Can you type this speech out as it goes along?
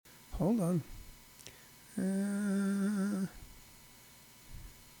hold on.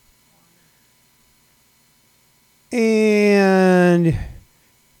 And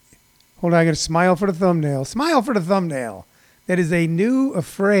hold on, I got to smile for the thumbnail. Smile for the thumbnail. That is a new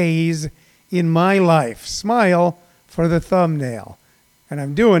phrase in my life. Smile for the thumbnail. And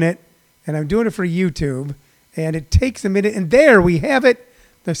I'm doing it. And I'm doing it for YouTube. And it takes a minute. And there we have it.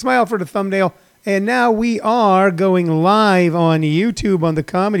 The smile for the thumbnail. And now we are going live on YouTube on the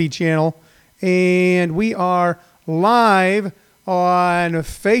Comedy Channel. And we are live on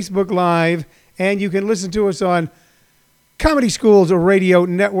Facebook Live. And you can listen to us on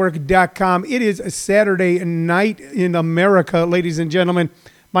ComedySchoolsRadioNetwork.com. It is a Saturday night in America, ladies and gentlemen.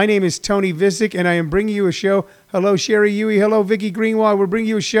 My name is Tony Visick, and I am bringing you a show. Hello, Sherry Yui. Hello, Vicki Greenwald. We're bringing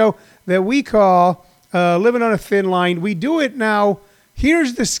you a show that we call Living on a Thin Line. We do it now.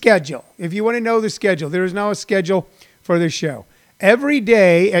 Here's the schedule. If you want to know the schedule, there is now a schedule for this show. Every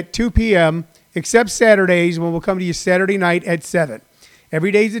day at 2 p.m., except Saturdays, when we'll come to you Saturday night at 7.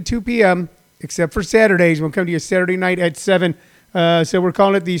 Every day is at 2 p.m., except for Saturdays. We'll come to you Saturday night at 7. So we're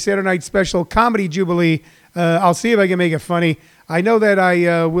calling it the Saturday Night Special Comedy Jubilee. I'll see if I can make it funny. I know that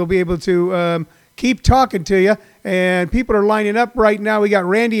I will be able to keep talking to you. And people are lining up right now. We got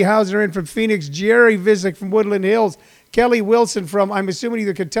Randy Hausner in from Phoenix, Jerry Visick from Woodland Hills, Kelly Wilson from, I'm assuming,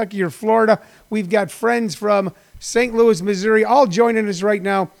 either Kentucky or Florida. We've got friends from St. Louis, Missouri, all joining us right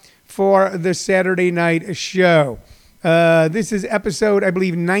now for the Saturday night show. This is episode, I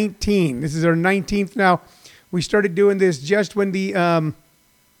believe, 19. This is our 19th now. We started doing this just when the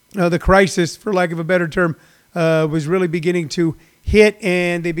crisis, for lack of a better term, was really beginning to hit,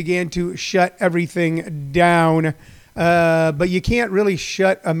 and they began to shut everything down. But you can't really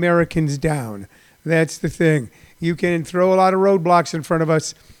shut Americans down. That's the thing. You can throw a lot of roadblocks in front of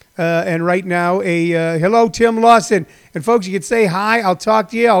us. And right now, hello, Tim Lawson. And folks, you can say hi. I'll talk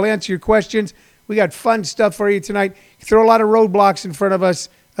to you. I'll answer your questions. We got fun stuff for you tonight. You throw a lot of roadblocks in front of us.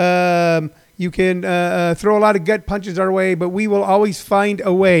 You can throw a lot of gut punches our way, but we will always find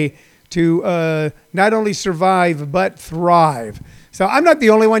a way to not only survive, but thrive. So I'm not the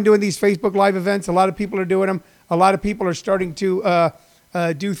only one doing these Facebook Live events. A lot of people are doing them. A lot of people are starting to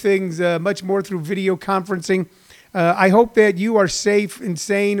do things much more through video conferencing. I hope that you are safe and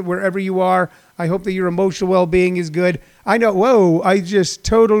sane wherever you are. I hope that your emotional well-being is good. I know, my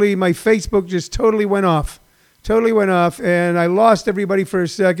Facebook just totally went off. And I lost everybody for a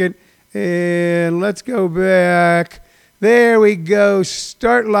second. And let's go back. There we go.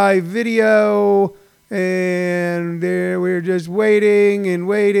 Start live video. And there we're just waiting.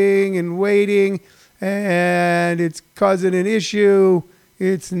 And it's causing an issue.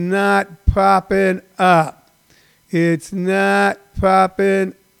 It's not popping up. We're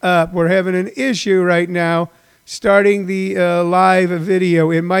having an issue right now starting the live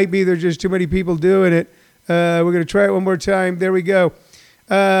video. It might be there's just too many people doing it. We're going to try it one more time. There we go.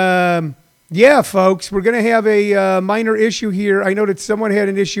 Yeah, folks, we're going to have a minor issue here. I know that someone had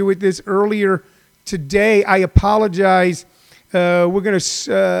an issue with this earlier today. I apologize. We're going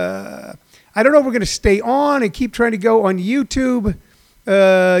to, I don't know if we're going to stay on and keep trying to go on YouTube.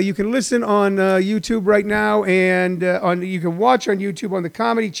 You can listen on YouTube right now, and you can watch on YouTube on the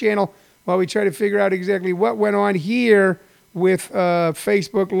Comedy Channel while we try to figure out exactly what went on here with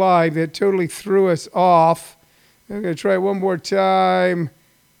Facebook Live that totally threw us off. I'm going to try it one more time,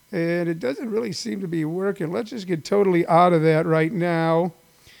 and it doesn't really seem to be working. Let's just get totally out of that right now.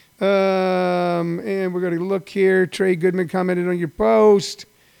 And we're going to look here. Trey Goodman commented on your post.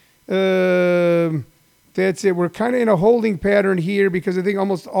 That's it. We're kind of in a holding pattern here because I think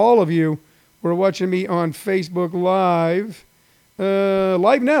almost all of you were watching me on Facebook Live.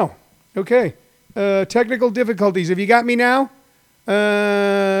 Live now. Okay. Technical difficulties. Have you got me now?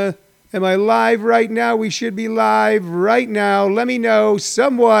 Am I live right now? We should be live right now. Let me know.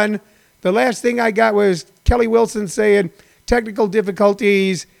 Someone. The last thing I got was Kelly Wilson saying technical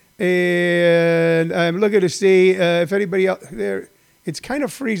difficulties. And I'm looking to see if anybody else there. It's kind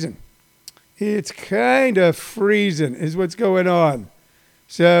of freezing. It's kind of freezing is what's going on.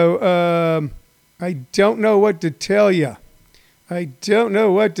 So I don't know what to tell you.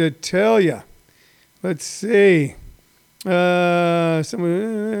 Let's see. Let's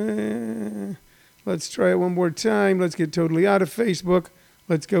try it one more time. Let's get totally out of Facebook.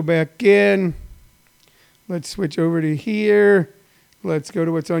 Let's go back in. Let's switch over to here. Let's go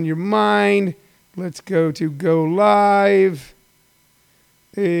to what's on your mind. Let's go to go live.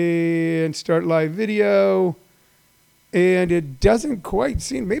 And start live video. And it doesn't quite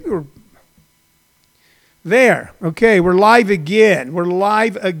seem, maybe we're there. Okay, we're live again.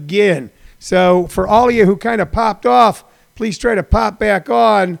 So for all of you who kind of popped off, please try to pop back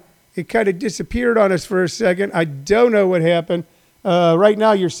on It kind of disappeared on us for a second. I don't know what happened. Right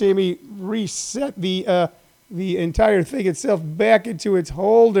now, you're seeing me reset the entire thing itself back into its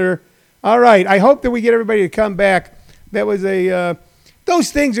holder. All right. I hope that we get everybody to come back. That was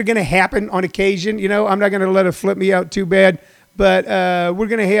those things are going to happen on occasion. You know, I'm not going to let it flip me out too bad, but we're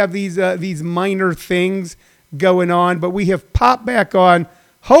going to have these minor things going on. But we have popped back on.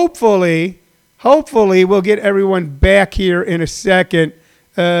 Hopefully, we'll get everyone back here in a second.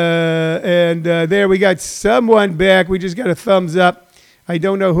 And there we got someone back. We just got a thumbs up. I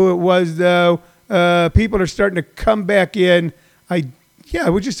don't know who it was though. People are starting to come back in.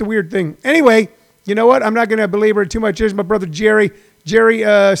 It was just a weird thing. Anyway, you know what? I'm not going to belabor it too much. Here's my brother Jerry.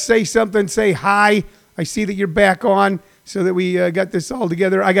 Jerry, say something. Say hi. I see that you're back on, so that we got this all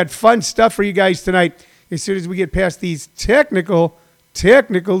together. I got fun stuff for you guys tonight. As soon as we get past these technical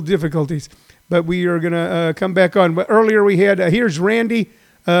difficulties, but we are going to come back on. But earlier we had here's Randy.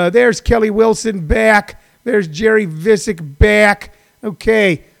 There's Kelly Wilson back. There's Jerry Visick back.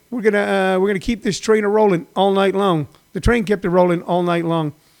 Okay, we're gonna keep this train rolling all night long. The train kept it rolling all night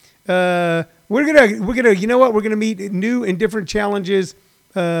long. We're gonna you know what? We're gonna meet new and different challenges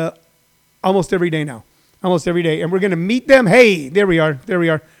almost every day now. Almost every day, and we're gonna meet them. Hey, there we are.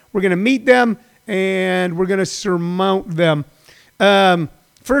 We're gonna meet them, and we're gonna surmount them.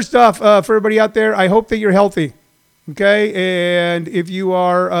 First off, for everybody out there, I hope that you're healthy. Okay, and if you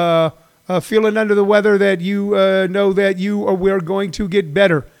are feeling under the weather, that you know that we're going to get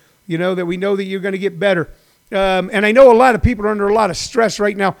better. You know that we know that you're going to get better. And I know a lot of people are under a lot of stress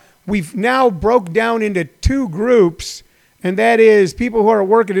right now. We've now broke down into two groups, and that is people who are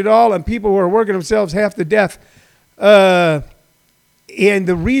working it all and people who are working themselves half to death. And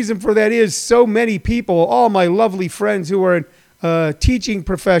the reason for that is so many people, all my lovely friends who are in teaching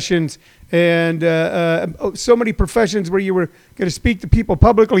professions and so many professions where you were going to speak to people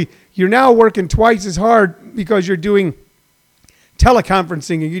publicly, you're now working twice as hard because you're doing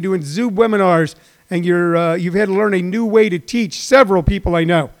teleconferencing and you're doing Zoom webinars, and you've had to learn a new way to teach. Several people I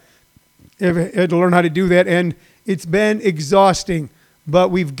know have had to learn how to do that, and it's been exhausting.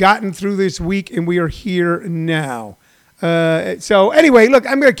 But we've gotten through this week, and we are here now. So anyway, look,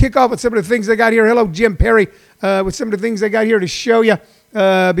 I'm going to kick off with some of the things I got here. Hello, Jim Perry, with some of the things I got here to show you,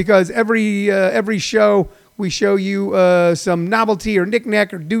 because every show we show you some novelty or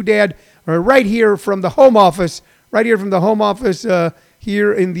knick-knack or doodad, or right here from the home office,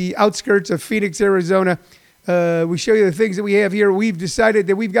 here in the outskirts of Phoenix, Arizona. We show you the things that we have here. We've decided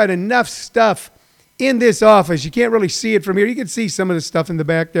that we've got enough stuff in this office. You can't really see it from here. You can see some of the stuff in the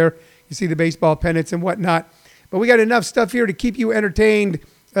back there. You see the baseball pennants and whatnot. But we got enough stuff here to keep you entertained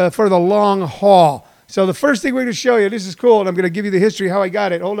for the long haul. So the first thing we're going to show you, this is cool, and I'm going to give you the history how I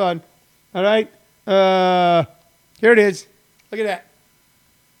got it. Hold on. All right. Here it is. Look at that.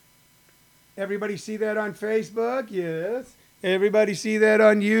 Everybody see that on Facebook? Yes. Everybody see that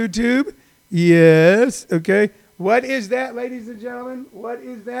on YouTube? Yes. Okay. What is that, ladies and gentlemen? What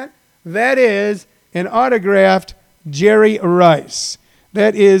is that? That is an autographed Jerry Rice.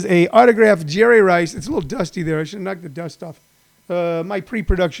 That is a autographed Jerry Rice. It's a little dusty there. I should knock the dust off. My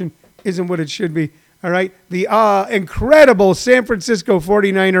pre-production isn't what it should be. All right. The incredible San Francisco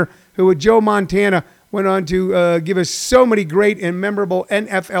 49er who with Joe Montana went on to give us so many great and memorable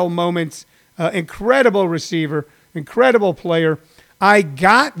NFL moments. Incredible receiver, incredible player. I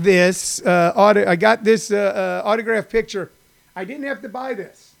got this autographed picture. I didn't have to buy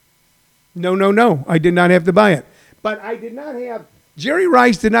this. No. I did not have to buy it. But I did not have... Jerry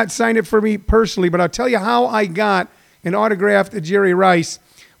Rice did not sign it for me personally, but I'll tell you how I got an autographed Jerry Rice.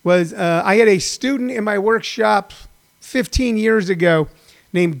 Was I had a student in my workshop 15 years ago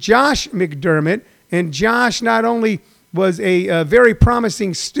named Josh McDermott, and Josh not only was a very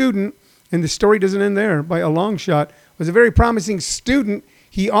promising student, and the story doesn't end there by a long shot, was a very promising student.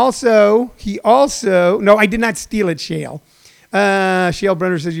 He also, no, I did not steal it, Shale. Shale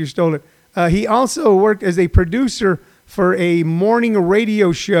Brenner says you stole it. He also worked as a producer for a morning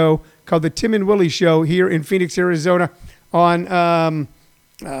radio show called The Tim and Willie Show here in Phoenix, Arizona on,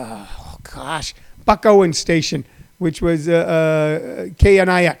 Buck Owens Station, which was KNIX.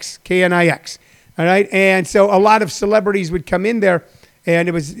 All right. And so a lot of celebrities would come in there, and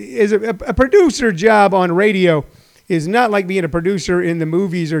it was a producer job on radio is not like being a producer in the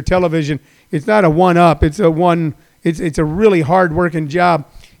movies or television. It's not a one-up. It's a really hard-working job.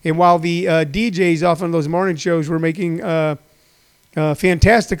 And while the DJs off on those morning shows were making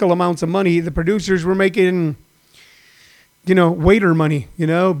fantastical amounts of money, the producers were making, waiter money,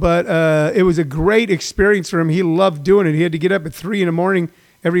 But it was a great experience for him. He loved doing it. He had to get up at 3 a.m.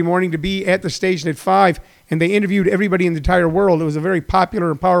 every morning to be at the station at 5, and they interviewed everybody in the entire world. It was a very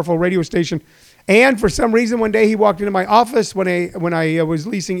popular and powerful radio station. And for some reason, one day he walked into my office when I was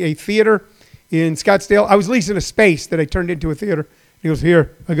leasing a theater in Scottsdale. I was leasing a space that I turned into a theater. He goes,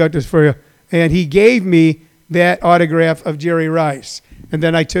 "Here, I got this for you." And he gave me that autograph of Jerry Rice. And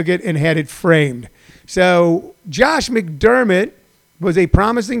then I took it and had it framed. So Josh McDermott was a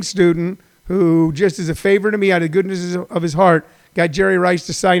promising student who, just as a favor to me, out of the goodness of his heart, got Jerry Rice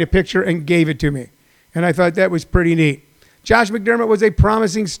to sign a picture and gave it to me. And I thought that was pretty neat. Josh McDermott was a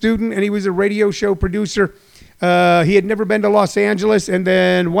promising student, and he was a radio show producer. He had never been to Los Angeles. And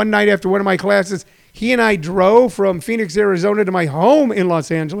then one night after one of my classes, he and I drove from Phoenix, Arizona to my home in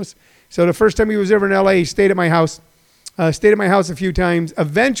Los Angeles. So the first time he was ever in LA, he stayed at my house. Stayed at my house a few times.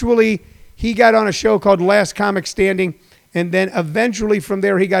 Eventually, he got on a show called Last Comic Standing. And then eventually from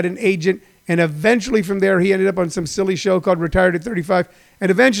there, he got an agent. And eventually from there, he ended up on some silly show called Retired at 35.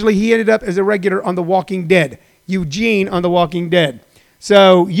 And eventually, he ended up as a regular on The Walking Dead. Eugene on The Walking Dead.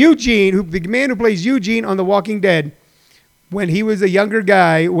 So Eugene, the man who plays Eugene on The Walking Dead, when he was a younger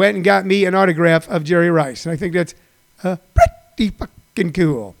guy, went and got me an autograph of Jerry Rice. And I think that's pretty fucking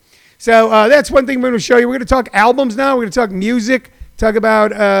cool. So that's one thing we're going to show you. We're going to talk albums now. We're going to talk music, talk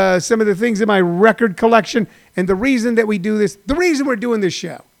about some of the things in my record collection, and the reason that we do this, the reason we're doing this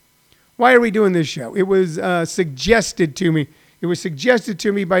show. Why are we doing this show? It was suggested to me. It was suggested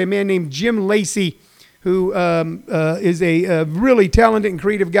to me by a man named Jim Lacey, who is a really talented and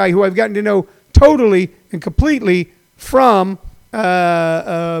creative guy who I've gotten to know totally and completely from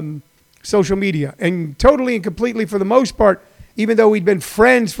social media. And totally and completely, for the most part, even though we'd been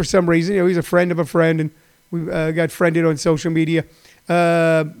friends for some reason, he's a friend of a friend, and we got friended on social media,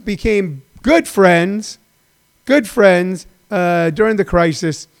 became good friends during the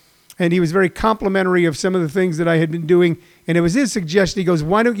crisis. And he was very complimentary of some of the things that I had been doing. And it was his suggestion. He goes,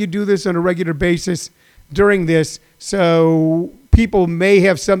 "Why don't you do this on a regular basis during this, so people may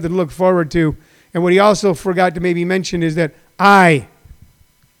have something to look forward to?" And what he also forgot to maybe mention is that I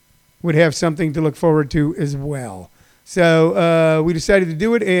would have something to look forward to as well. So we decided to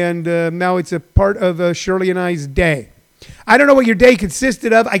do it, and now it's a part of Shirley and I's day. I don't know what your day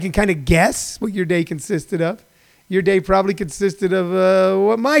consisted of. I can kind of guess what your day consisted of. Your day probably consisted of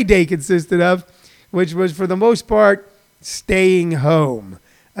what my day consisted of, which was, for the most part, staying home.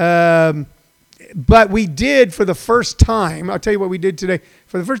 But we did, for the first time, I'll tell you what we did today.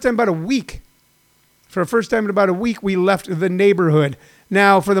 For the first time in about a week, we left the neighborhood.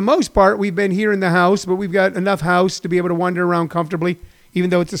 Now, for the most part, we've been here in the house, but we've got enough house to be able to wander around comfortably. Even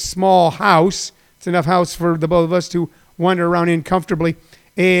though it's a small house, it's enough house for the both of us to wander around in comfortably.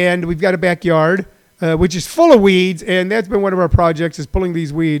 And we've got a backyard, which is full of weeds, and that's been one of our projects, is pulling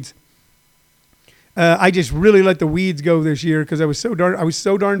these weeds. I just really let the weeds go this year because I was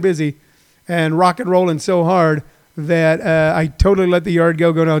so darn busy and rock and rolling so hard that I totally let the yard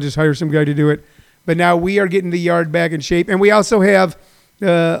go. I'll just hire some guy to do it. But now we are getting the yard back in shape, and we also have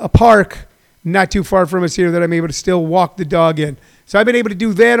a park not too far from us here that I'm able to still walk the dog in. So I've been able to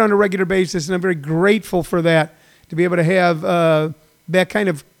do that on a regular basis, and I'm very grateful for that, to be able to have that kind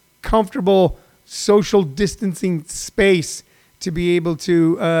of comfortable social distancing space to be able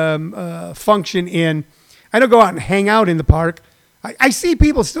to function in. I don't go out and hang out in the park. I see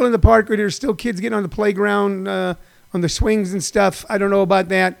people still in the park, or there's still kids getting on the playground, on the swings and stuff. I don't know about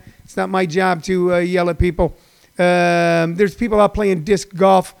that. It's not my job to yell at people. There's people out playing disc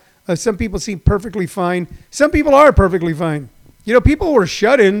golf. Some people seem perfectly fine. Some people are perfectly fine. People who are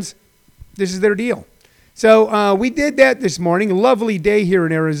shut-ins, this is their deal. So we did that this morning. Lovely day here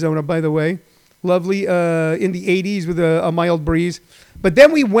in Arizona, by the way. Lovely in the 80s with a mild breeze. But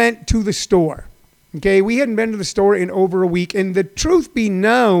then we went to the store. Okay, we hadn't been to the store in over a week. And the truth be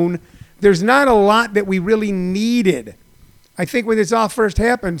known, there's not a lot that we really needed. I think when this all first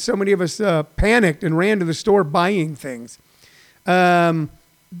happened, so many of us panicked and ran to the store buying things. I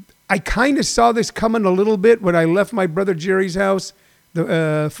kind of saw this coming a little bit when I left my brother Jerry's house.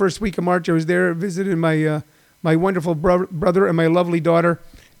 The first week of March, I was there visiting my wonderful brother and my lovely daughter.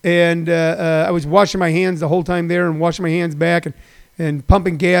 And I was washing my hands the whole time there, and washing my hands back, and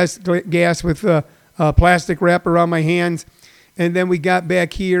pumping gas with plastic wrap around my hands. And then we got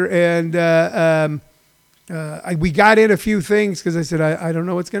back here, and we got in a few things because I said, I don't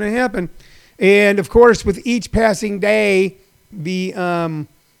know what's going to happen. And, of course, with each passing day, the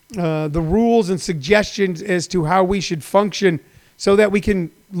rules and suggestions as to how we should function so that we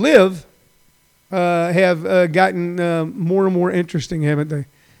can live have gotten more and more interesting, haven't they?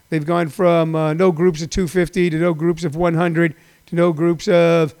 They've gone from no groups of 250 to no groups of 100 to no groups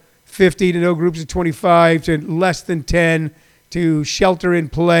of 50 to no groups of 25 to less than 10 to shelter in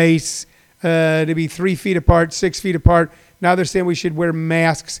place, to be 3 feet apart, 6 feet apart. Now they're saying we should wear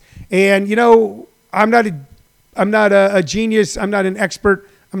masks. And, I'm not a genius. I'm not an expert.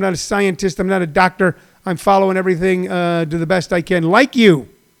 I'm not a scientist. I'm not a doctor. I'm following everything to the best I can. Like you,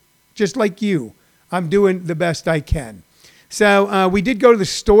 just like you, I'm doing the best I can. So we did go to the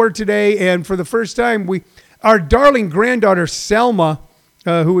store today, and for the first time, our darling granddaughter, Selma,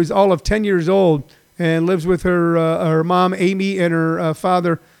 who is all of 10 years old and lives with her mom, Amy, and her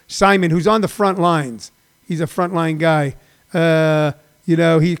father, Simon, who's on the front lines. He's a frontline guy,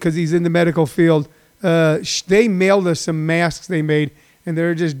 because he's in the medical field. They mailed us some masks they made, and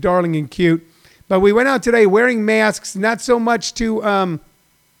they're just darling and cute. But we went out today wearing masks, not so much to...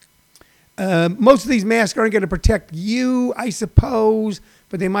 most of these masks aren't going to protect you, I suppose,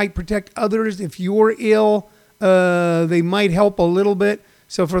 but they might protect others. If you're ill, they might help a little bit.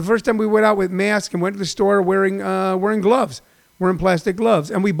 So for the first time, we went out with masks and went to the store wearing gloves, wearing plastic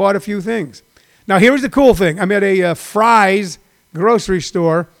gloves, and we bought a few things. Now, here's the cool thing. I'm at a Fry's grocery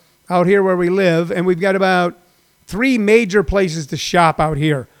store out here where we live, and we've got about 3 major places to shop out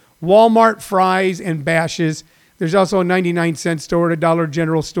here: Walmart, Fry's, and Bash's'. There's also a 99-cent store, a Dollar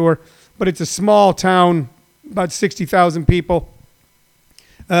General store. But it's a small town, about 60,000 people.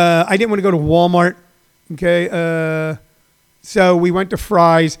 I didn't want to go to Walmart, okay? So we went to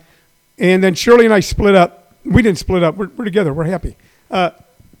Fry's, and then Shirley and I split up. We didn't split up. We're together. We're happy.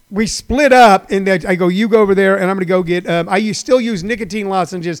 We split up, and I go, you go over there, and I'm going to go get, I still use nicotine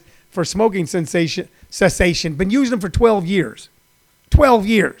lozenges for smoking cessation. Been using them for 12 years. 12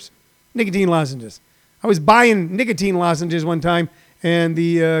 years, nicotine lozenges. I was buying nicotine lozenges one time, and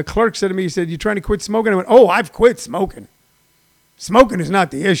the clerk said to me, he said, "You trying to quit smoking?" I went, "Oh, I've quit smoking. Smoking is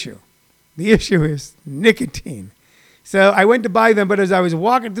not the issue. The issue is nicotine." So I went to buy them, but as I was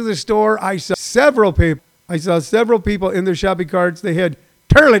walking through the store, I saw several people in their shopping carts. They had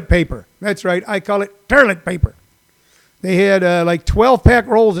toilet paper. That's right. I call it toilet paper. They had like 12-pack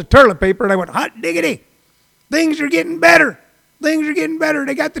rolls of toilet paper, and I went, hot diggity. Things are getting better. Things are getting better.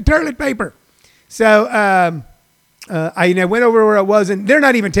 They got the toilet paper. So I went over where it was, and they're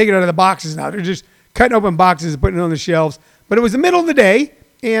not even taking it out of the boxes now. They're just cutting open boxes and putting it on the shelves. But it was the middle of the day,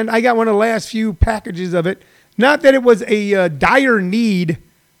 and I got one of the last few packages of it. Not that it was a dire need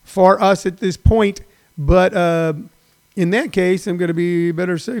for us at this point, but in that case, I'm going to be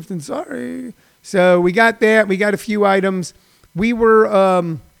better safe than sorry. So we got that. We got a few items. We were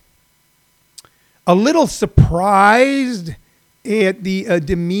a little surprised at the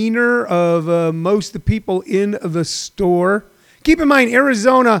demeanor of most of the people in the store. Keep in mind,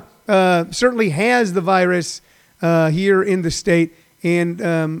 Arizona certainly has the virus here in the state,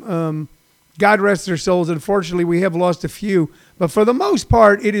 and God rest their souls. Unfortunately, we have lost a few. But for the most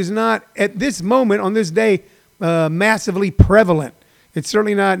part, it is not, at this moment, on this day, massively prevalent. It's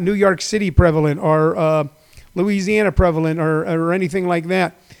certainly not New York City prevalent or Louisiana prevalent or anything like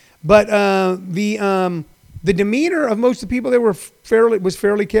that. But the demeanor of most of the people there was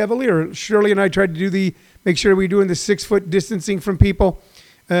fairly cavalier. Shirley and I tried to make sure we were doing the 6-foot distancing from people.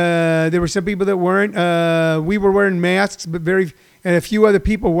 There were some people that weren't. We were wearing masks, and a few other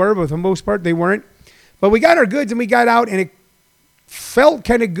people were, but for the most part they weren't. But we got our goods and we got out, and it felt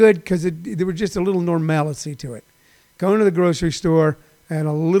kind of good because there was just a little normalcy to it. Going to the grocery store and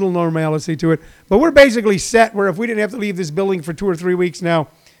a little normalcy to it. But we're basically set where if we didn't have to leave this building for 2 or 3 weeks now,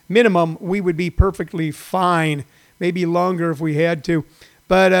 minimum, we would be perfectly fine. Maybe longer if we had to.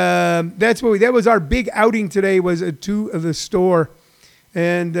 But that was our big outing today, was to the store.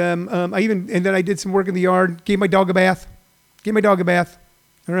 And then I did some work in the yard, gave my dog a bath.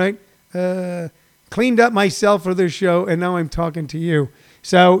 All right. Cleaned up myself for this show, and now I'm talking to you.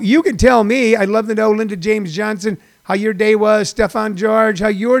 So you can tell me. I'd love to know, Linda James Johnson, how your day was. Stefan George, how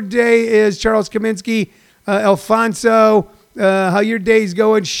your day is. Charles Kaminsky, Alfonso, how your day's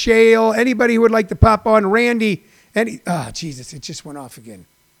going. Shale, anybody who would like to pop on. Randy, Jesus, it just went off again.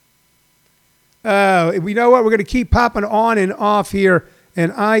 We know what? We're going to keep popping on and off here,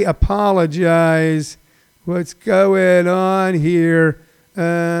 and I apologize. What's going on here?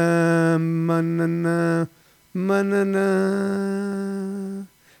 There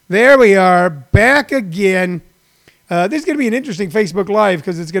we are, back again. This is going to be an interesting Facebook Live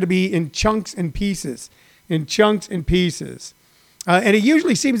because it's going to be in chunks and pieces. And it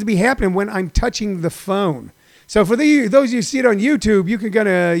usually seems to be happening when I'm touching the phone. So for those of you who see it on YouTube, you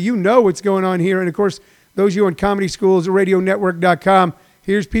can know what's going on here. And of course, those of you on Comedy Schools or RadioNetwork.com,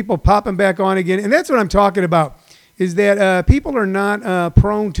 here's people popping back on again. And that's what I'm talking about, is that people are not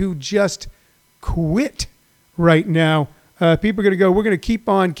prone to just quit right now. People are going to go, we're going to keep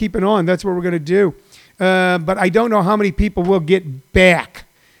on keeping on. That's what we're going to do. but I don't know how many people will get back.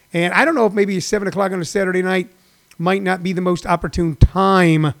 And I don't know if maybe 7 o'clock on a Saturday night might not be the most opportune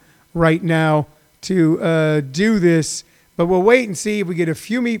time right now to do this. But we'll wait and see if we get a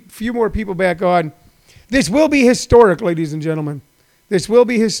few more people back on. This will be historic, ladies and gentlemen. This will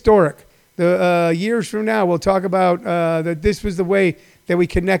be historic. The years from now, we'll talk about that this was the way that we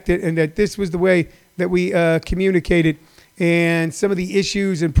connected and that this was the way that we communicated and some of the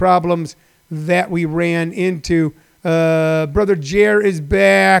issues and problems that we ran into. Brother Jer is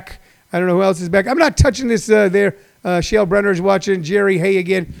back. I don't know who else is back. I'm not touching this there. Shale Brenner is watching. Jerry, hey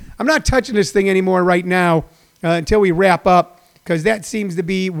again. I'm not touching this thing anymore right now until we wrap up, because that seems to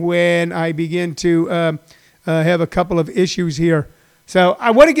be when I begin to have a couple of issues here. So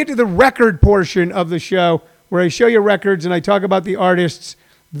I want to get to the record portion of the show where I show you records and I talk about the artists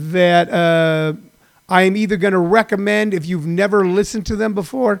that I am either going to recommend if you've never listened to them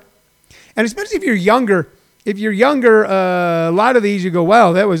before. And especially if you're younger. If you're younger, a lot of these you go,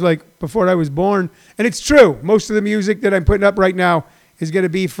 wow, that was like before I was born. And it's true. Most of the music that I'm putting up right now is going to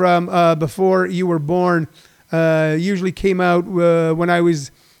be from before you were born. Usually came out when I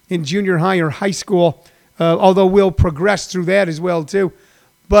was in junior high or high school, although we'll progress through that as well too.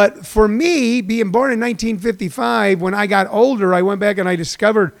 But for me, being born in 1955, when I got older, I went back and I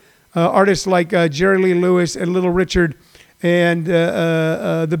discovered artists like Jerry Lee Lewis and Little Richard and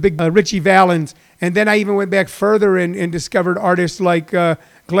the big Ritchie Valens. And then I even went back further and discovered artists like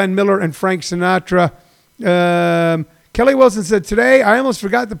Glenn Miller and Frank Sinatra. Kelly Wilson said, today I almost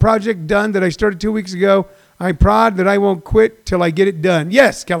forgot the project done that I started 2 weeks ago. I'm proud that I won't quit till I get it done.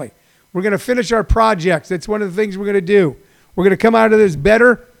 Yes, Kelly, we're going to finish our projects. That's one of the things we're going to do. We're going to come out of this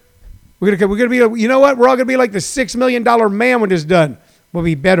better. We're going to be, you know what? We're all going to be like the $6 million man when this is done. We'll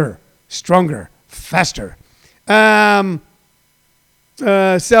be better, stronger, faster. So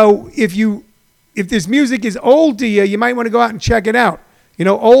if this music is old to you, you might want to go out and check it out. You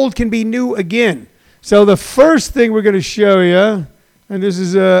know, old can be new again. So the first thing we're going to show you, and this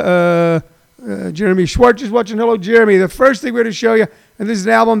is Jeremy Schwartz is watching. Hello, Jeremy. The first thing we're going to show you, and this is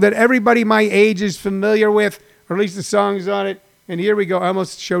an album that everybody my age is familiar with, or at least the songs on it. And here we go. I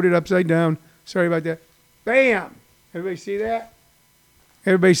almost showed it upside down. Sorry about that. Bam! Everybody see that?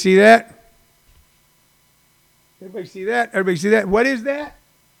 Everybody see that? Everybody see that? Everybody see that? What is that?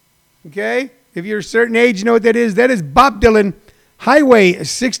 Okay? If you're a certain age, you know what that is. That is Bob Dylan, Highway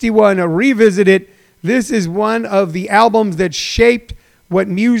 61 Revisited. This is one of the albums that shaped what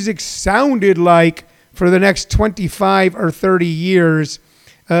music sounded like for the next 25 or 30 years.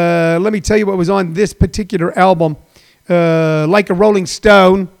 Let me tell you what was on this particular album. Like a Rolling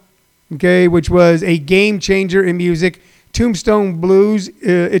Stone, okay, which was a game changer in music. Tombstone Blues,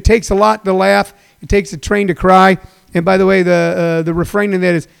 it takes a lot to laugh. It takes a train to cry. And by the way, the refrain in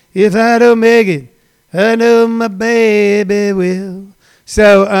that is, if I don't make it, I know my baby will.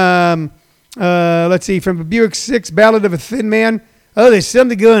 So let's see, from a Buick 6, Ballad of a Thin Man. Oh, there's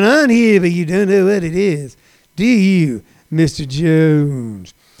something going on here, but you don't know what it is. Do you, Mr.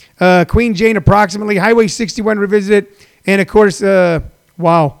 Jones? Queen Jane, Approximately, Highway 61 Revisited, and of course,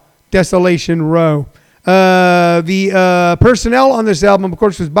 wow, Desolation Row. The personnel on this album, of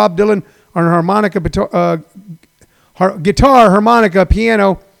course, was Bob Dylan on harmonica, guitar, harmonica,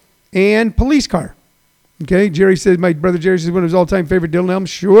 piano, and Police Car. Okay, Jerry says, my brother Jerry says, one of his all-time favorite Dylan albums.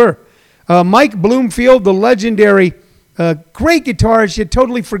 Sure. Mike Bloomfield, the legendary, great guitarist, yet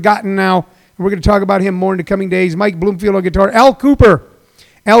totally forgotten now. And we're going to talk about him more in the coming days. Mike Bloomfield on guitar. Al Cooper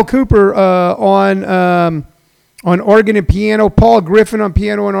on organ and piano. Paul Griffin on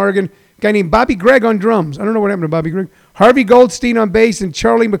piano and organ. A guy named Bobby Gregg on drums. I don't know what happened to Bobby Gregg. Harvey Goldstein on bass and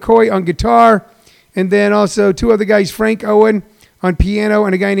Charlie McCoy on guitar. And then also two other guys, Frank Owen on piano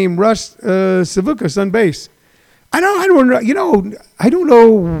and a guy named Russ Savukas on bass. I don't know.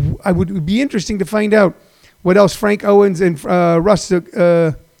 It would be interesting to find out what else Frank Owens and Russ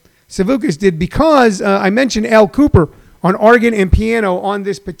Savukas did, because I mentioned Al Cooper on organ and piano on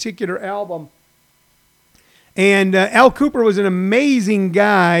this particular album. And Al Cooper was an amazing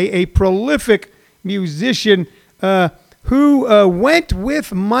guy, a prolific musician who went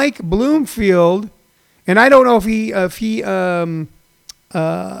with Mike Bloomfield. And I don't know if he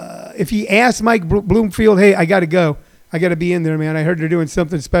asked Mike Bloomfield, hey, I got to go. I got to be in there, man. I heard they're doing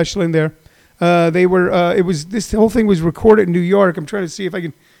something special in there. This whole thing was recorded in New York. I'm trying to see if I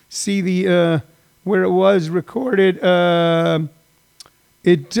can see the where it was recorded.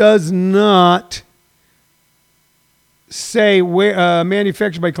 It does not say where,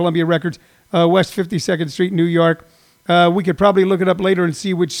 manufactured by Columbia Records, West 52nd Street, New York. We could probably look it up later and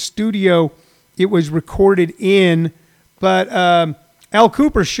see which studio it was recorded in. But Al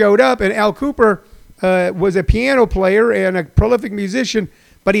Cooper showed up, and Al Cooper was a piano player and a prolific musician,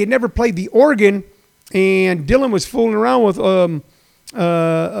 but he had never played the organ. And Dylan was fooling around with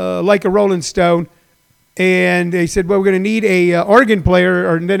Like a Rolling Stone. And they said, well, we're going to need a organ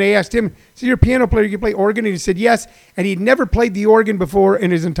player. And then they asked him, so you're a piano player, you can play organ? And he said, yes. And he'd never played the organ before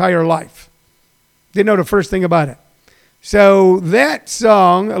in his entire life. Didn't know the first thing about it. So that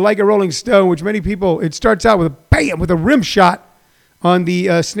song, Like a Rolling Stone, which many people, it starts out with a bam, with a rim shot on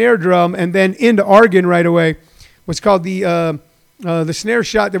the snare drum and then into organ right away, was called the snare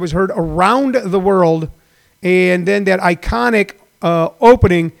shot that was heard around the world. And then that iconic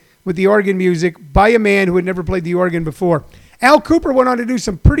opening with the organ music by a man who had never played the organ before. Al Kooper went on to do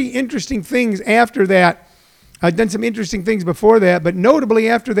some pretty interesting things after that. Done some interesting things before that, but notably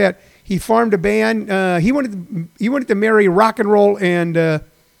after that, he formed a band. He wanted to marry rock and roll and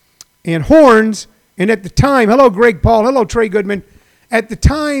horns. And at the time, hello Greg Paul, hello Trey Goodman. At the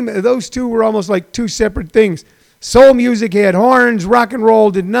time, those two were almost like two separate things. Soul music had horns, rock and roll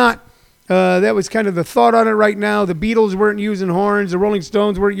did not. That was kind of the thought on it right now. The Beatles weren't using horns. The Rolling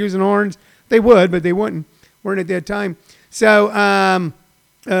Stones weren't using horns. They would, but they weren't at that time. So Al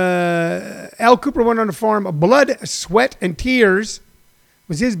Kooper went on to form Blood, Sweat, and Tears.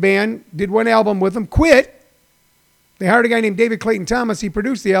 Was his band. Did one album with them. Quit. They hired a guy named David Clayton Thomas. He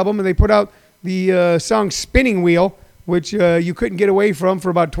produced the album, and they put out the song Spinning Wheel, which you couldn't get away from for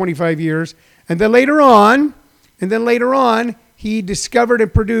about 25 years. And then later on, he discovered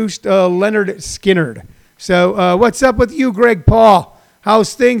and produced Leonard Skinner. So what's up with you, Greg Paul?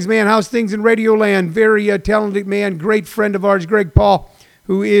 How's things, man? How's things in Radio Land? Very talented man, great friend of ours, Greg Paul,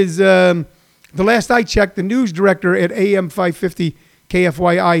 who is, the last I checked, the news director at AM 550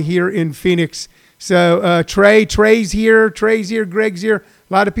 KFYI here in Phoenix. So Trey's here, Greg's here.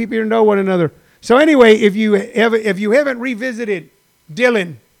 A lot of people here know one another. So anyway, if you haven't revisited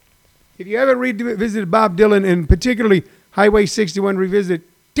Dylan, if you haven't revisited Bob Dylan, and particularly Highway 61 Revisited,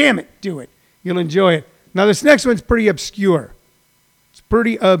 damn it, do it. You'll enjoy it. Now, this next one's pretty obscure. It's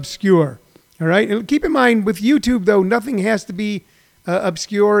pretty obscure. All right? And keep in mind, with YouTube, though, nothing has to be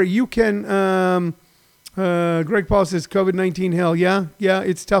obscure. You can, Greg Paul says, COVID-19 hell. Yeah,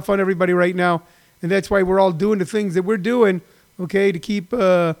 it's tough on everybody right now. And that's why we're all doing the things that we're doing, okay, to keep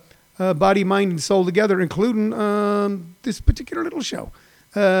body, mind, and soul together, including this particular little show.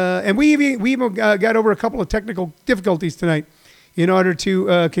 And we even got over a couple of technical difficulties tonight in order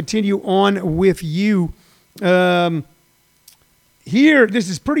to continue on with you. Here, this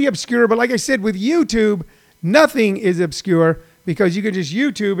is pretty obscure, but like I said, with YouTube, nothing is obscure because you can just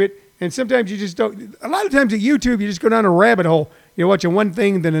YouTube it, and sometimes you just don't. A lot of times at YouTube, you just go down a rabbit hole. You're watching one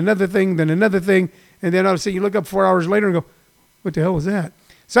thing, then another thing, then another thing, and then all of a sudden you look up 4 hours later and go, what the hell was that?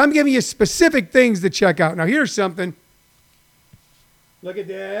 So I'm giving you specific things to check out. Now, here's something. Look at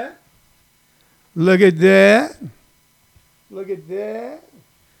that. Look at that. Look at that.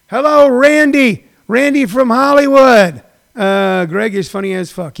 Hello, Randy. Randy from Hollywood. Greg is funny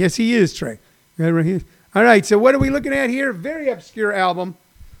as fuck. Yes, he is, Trey. All right, so what are we looking at here? Very obscure album,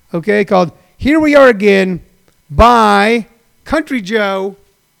 okay, called Here We Are Again by Country Joe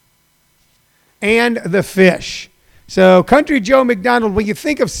and the Fish. So Country Joe McDonald, when you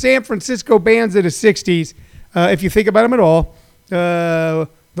think of San Francisco bands of the 60s, if you think about them at all, the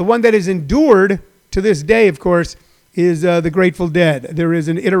one that has endured to this day, of course, is the Grateful Dead. There is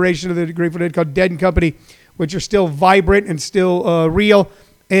an iteration of the Grateful Dead called Dead and Company, which are still vibrant and still real.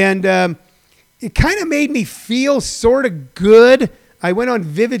 And it kind of made me feel sort of good. I went on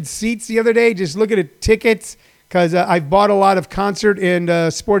Vivid Seats the other day, just looking at tickets, because I've bought a lot of concert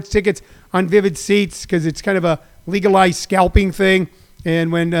and sports tickets on Vivid Seats because it's kind of a legalized scalping thing.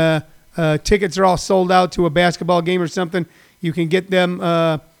 And when tickets are all sold out to a basketball game or something, you can get them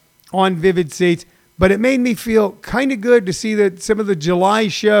on Vivid Seats. But it made me feel kind of good to see that some of the July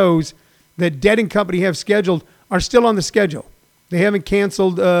shows that Dead and Company have scheduled are still on the schedule. They haven't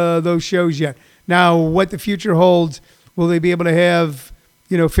canceled those shows yet. Now, what the future holds, will they be able to have,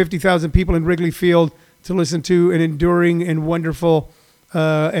 50,000 people in Wrigley Field to listen to an enduring and wonderful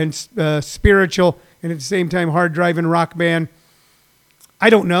and spiritual and at the same time hard-driving rock band?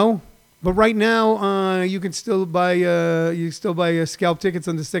 I don't know. But right now, you can still buy scalp tickets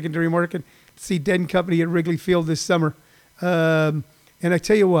on the secondary market to see Dead and Company at Wrigley Field this summer. And I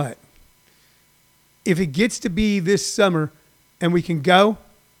tell you what, if it gets to be this summer and we can go,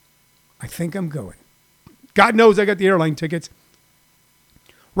 I think I'm going. God knows I got the airline tickets.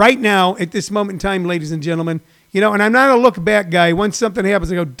 Right now, at this moment in time, ladies and gentlemen, and I'm not a look back guy. Once something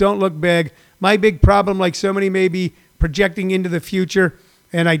happens, I go, don't look back. My big problem, like so many, may be projecting into the future,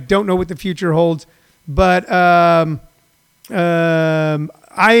 and I don't know what the future holds. But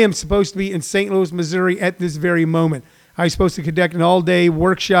I am supposed to be in St. Louis, Missouri at this very moment. I was supposed to conduct an all-day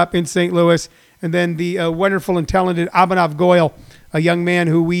workshop in St. Louis, and then the wonderful and talented Abhinav Goyal, a young man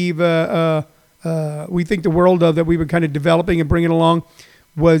who we think the world of, that we've been kind of developing and bringing along,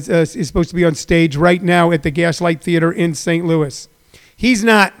 is supposed to be on stage right now at the Gaslight Theater in St. Louis. He's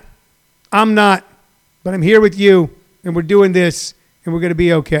not. I'm not. But I'm here with you, and we're doing this, and we're going to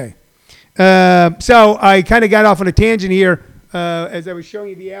be okay. So I kind of got off on a tangent here as I was showing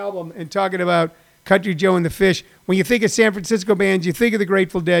you the album and talking about Country Joe and the Fish. When you think of San Francisco bands, you think of the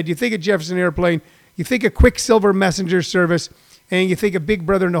Grateful Dead, you think of Jefferson Airplane, you think of Quicksilver Messenger Service, and you think of Big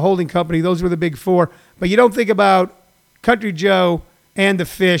Brother and the Holding Company. Those were the big four. But you don't think about Country Joe and the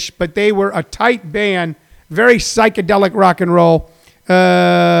Fish, but they were a tight band, very psychedelic rock and roll.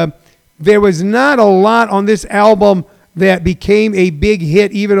 There was not a lot on this album that became a big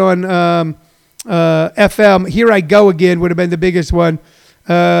hit, even on FM. Here I Go Again would have been the biggest one.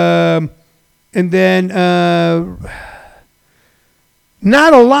 And then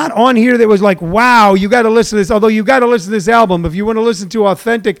not a lot on here that was like, wow, you got to listen to this. Although you got to listen to this album. If you want to listen to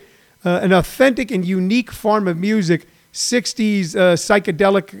an authentic and unique form of music, 60s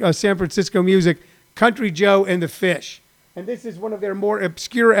psychedelic San Francisco music, Country Joe and the Fish. And this is one of their more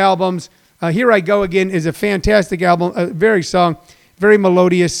obscure albums. Here I Go Again is a fantastic album, very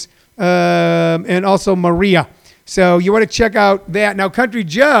melodious, and also Maria. So you want to check out that. Now, Country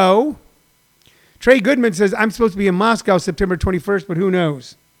Joe, Trey Goodman says, I'm supposed to be in Moscow September 21st, but who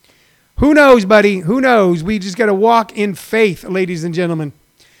knows? Who knows, buddy? Who knows? We just got to walk in faith, ladies and gentlemen.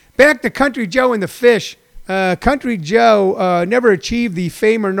 Back to Country Joe and the Fish. Country Joe never achieved the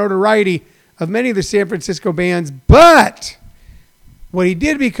fame or notoriety of many of the San Francisco bands, but what he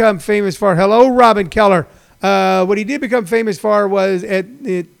did become famous for, hello, Robin Keller, what he did become famous for was at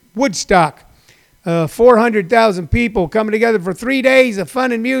Woodstock. 400,000 people coming together for 3 days of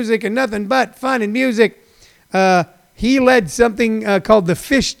fun and music and nothing but fun and music. He led something called the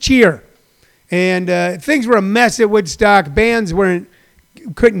Fish Cheer. And things were a mess at Woodstock. Bands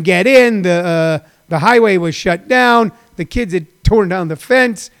couldn't get in. The highway was shut down. The kids had torn down the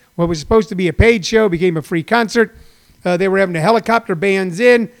fence. What was supposed to be a paid show became a free concert. They were having to helicopter bands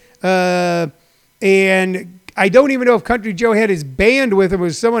in. And I don't even know if Country Joe had his band with him. It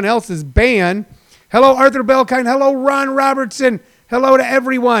was someone else's band. Hello, Arthur Belkind. Hello, Ron Robertson. Hello to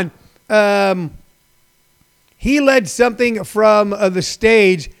everyone. He led something from the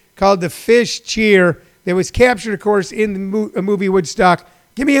stage called the Fish Cheer that was captured, of course, in the movie Woodstock.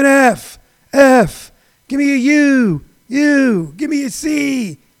 Give me an F. F. Give me a U. U. Give me a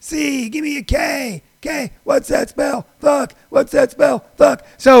C. C. Give me a K. K. What's that spell? Fuck. What's that spell? Fuck.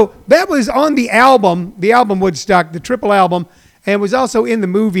 So that was on the album Woodstock, the triple album, and was also in the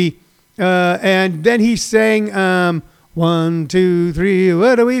movie. And then he sang 1, 2, 3,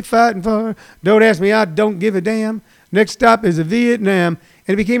 what are we fighting for? Don't ask me, I don't give a damn. Next stop is Vietnam.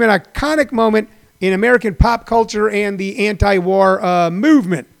 And it became an iconic moment in American pop culture and the anti-war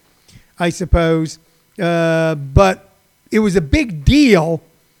movement, I suppose. But it was a big deal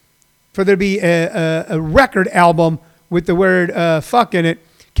for there to be a record album with the word fuck in it.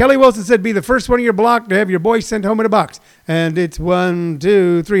 Kelly Wilson said, be the first one on your block to have your boy sent home in a box. And it's 1,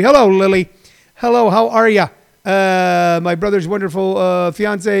 2, 3. Hello, Lily. Hello, how are you? My brother's wonderful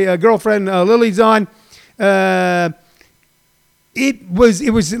fiance, girlfriend, Lily's on. It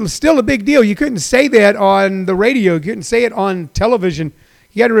was still a big deal. You couldn't say that on the radio. You couldn't say it on television.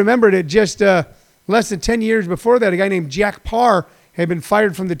 You got to remember that just less than 10 years before that, a guy named Jack Parr had been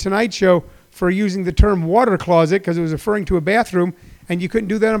fired from The Tonight Show for using the term water closet because it was referring to a bathroom, and you couldn't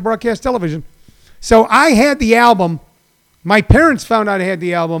do that on broadcast television. So I had the album. My parents found out I had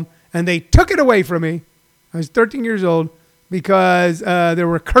the album, and they took it away from me. I was 13 years old because there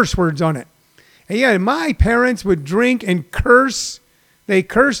were curse words on it. And yeah, my parents would drink and curse. They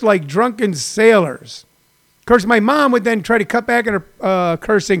cursed like drunken sailors. Of course, my mom would then try to cut back on her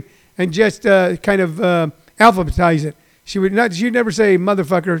cursing and just kind of alphabetize it. She'd never say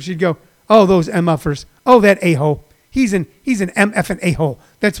motherfucker. She'd go, oh, those MFers. Oh, that a-hole. He's an MF and a-hole.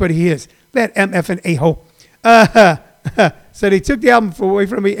 That's what he is. That MF and a-hole. So they took the album away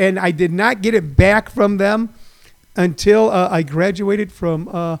from me, and I did not get it back from them until I graduated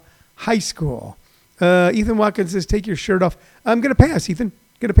from high school. Ethan Watkins says, take your shirt off. I'm going to pass, Ethan.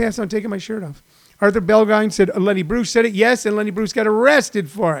 Going to pass on taking my shirt off. Arthur Belgine said, Lenny Bruce said it. Yes, and Lenny Bruce got arrested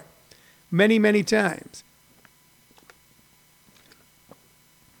for it many, many times.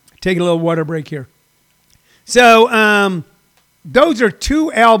 Take a little water break here. So those are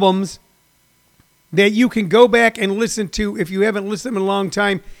two albums that you can go back and listen to if you haven't listened in a long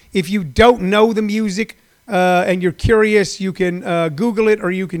time. If you don't know the music, and you're curious, you can Google it, or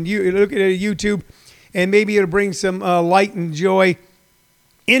you can look at it at YouTube, and maybe it'll bring some light and joy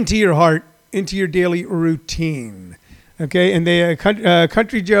into your heart, into your daily routine. Okay, and they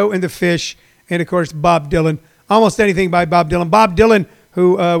Country Joe and the Fish, and of course Bob Dylan. Almost anything by Bob Dylan. Bob Dylan,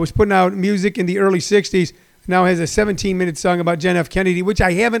 who was putting out music in the early 60s, now has a 17-minute song about John F. Kennedy, which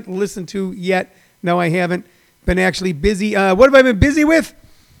I haven't listened to yet. No, I haven't. Been actually busy. What have I been busy with?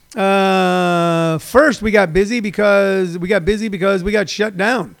 First, we got busy because we got shut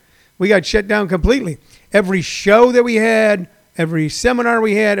down. We got shut down completely. Every show that we had, every seminar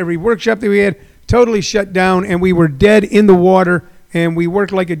we had, every workshop that we had, totally shut down, and we were dead in the water, and we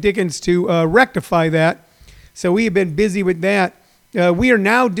worked like a Dickens to rectify that. So we have been busy with that. We are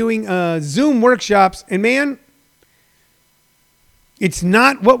now doing Zoom workshops, and man, it's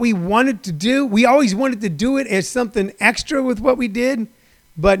not what we wanted to do. We always wanted to do it as something extra with what we did,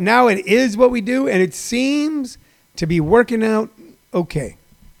 but now it is what we do, and it seems to be working out okay.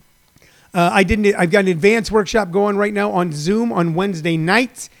 I've got an advanced workshop going right now on Zoom on Wednesday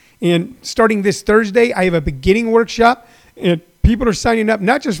nights, and starting this Thursday, I have a beginning workshop, and people are signing up,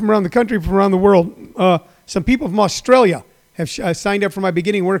 not just from around the country, from around the world. Some people from Australia have signed up for my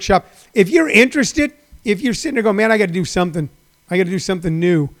beginning workshop. If you're interested, if you're sitting there going, man, I got to do something. I got to do something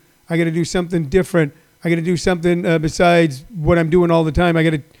new. I got to do something different. I got to do something besides what I'm doing all the time. I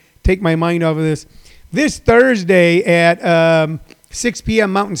got to take my mind off of this. This Thursday at 6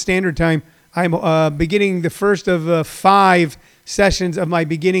 p.m. Mountain Standard Time, I'm beginning the first of 5 sessions of my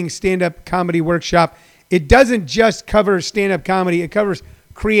beginning stand-up comedy workshop. It doesn't just cover stand-up comedy. It covers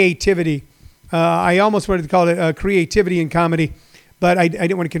creativity. I almost wanted to call it creativity in comedy, but I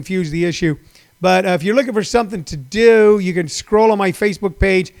didn't want to confuse the issue. But if you're looking for something to do, you can scroll on my Facebook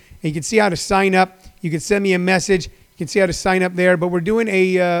page, and you can see how to sign up. You can send me a message. You can see how to sign up there. But we're doing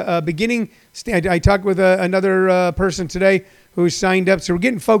a beginning. I talked with another person today who signed up. So we're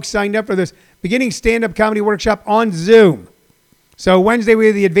getting folks signed up for this beginning stand-up comedy workshop on Zoom. So Wednesday we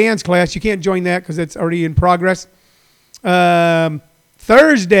have the advanced class. You can't join that because it's already in progress.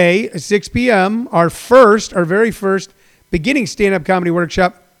 Thursday at 6 p.m., our very first beginning stand-up comedy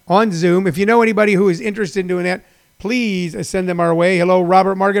workshop on Zoom. If you know anybody who is interested in doing that, please send them our way. Hello,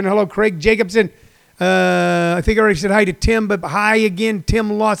 Robert Morgan. Hello, Craig Jacobson. I think I already said hi to Tim, but hi again,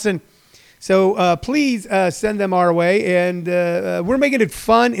 Tim Lawson. So please send them our way. And we're making it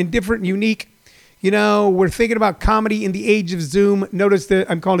fun and different and unique. You know, we're thinking about comedy in the age of Zoom. Notice that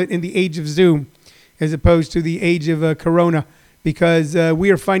I'm calling it in the age of Zoom as opposed to the age of Corona, because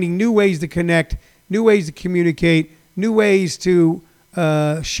we are finding new ways to connect, new ways to communicate, new ways to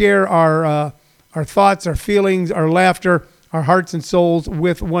share our thoughts, our feelings, our laughter, our hearts and souls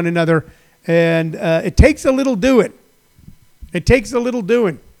with one another. And it takes a little doing. It takes a little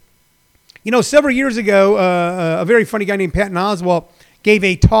doing. You know, several years ago, a very funny guy named Patton Oswalt gave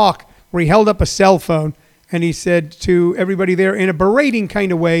a talk where he held up a cell phone and he said to everybody there in a berating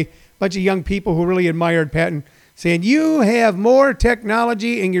kind of way, a bunch of young people who really admired Patton, saying, you have more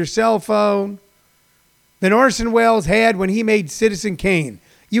technology in your cell phone than Orson Welles had when he made Citizen Kane.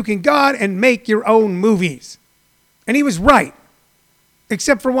 You can go out and make your own movies. And he was right,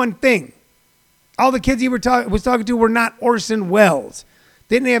 except for one thing. All the kids he was talking to were not Orson Welles.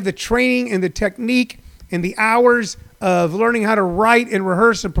 They didn't have the training and the technique and the hours of learning how to write and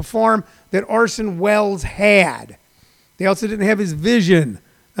rehearse and perform that Orson Welles had. They also didn't have his vision.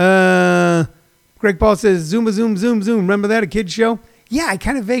 Greg Paul says, Zuma, zoom, zoom, zoom. Remember that, a kid's show? Yeah, I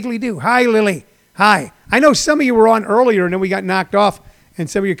kind of vaguely do. Hi, Lily. Hi. I know some of you were on earlier and then we got knocked off and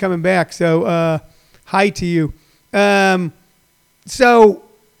some of you are coming back. So hi to you. So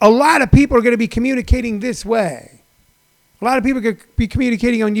a lot of people are going to be communicating this way. A lot of people could be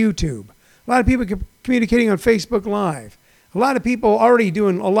communicating on YouTube. A lot of people could be communicating on Facebook Live. A lot of people already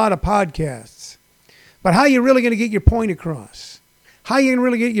doing a lot of podcasts. But how are you really going to get your point across? How are you going to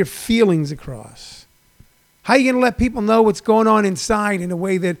really get your feelings across? How are you going to let people know what's going on inside in a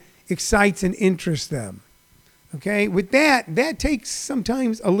way that excites and interests them? Okay? With that takes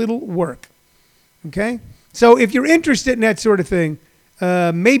sometimes a little work. Okay? So if you're interested in that sort of thing,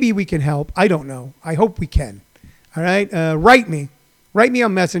 maybe we can help. I don't know. I hope we can. All right? Write me. Write me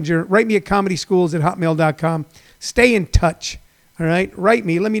on Messenger. Write me at comedyschools@hotmail.com. Stay in touch. All right? Write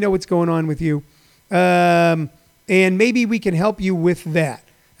me. Let me know what's going on with you. And maybe we can help you with that.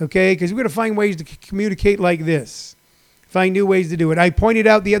 Okay? Because we're going to find ways to communicate like this. Find new ways to do it. I pointed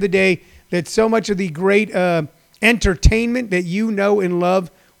out the other day that so much of the great entertainment that you know and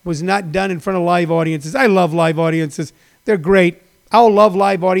love was not done in front of live audiences. I love live audiences. They're great. I'll love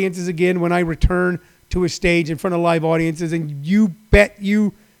live audiences again when I return to a stage in front of live audiences, and you bet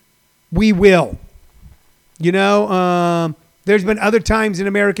we will. There's been other times in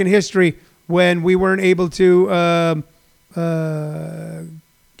American history when we weren't able to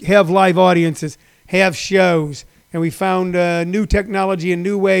have live audiences, have shows, and we found new technology and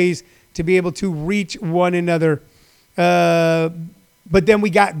new ways to be able to reach one another. But then we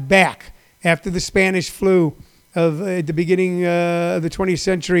got back after the Spanish flu at the beginning of the 20th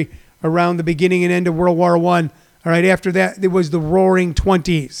century, around the beginning and end of World War I. All right, after that, it was the Roaring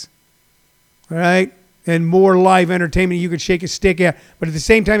 '20s. All right, and more live entertainment you could shake a stick at. But at the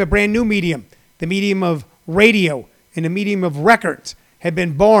same time, a brand new medium, the medium of radio and the medium of records, had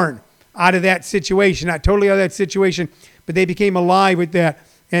been born out of that situation. Not totally out of that situation, but they became alive with that.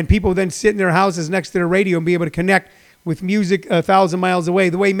 And people would then sit in their houses next to their radio and be able to connect with music 1,000 miles away,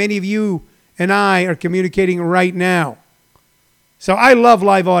 the way many of you and I are communicating right now. So I love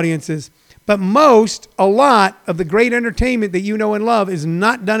live audiences, but a lot of the great entertainment that you know and love is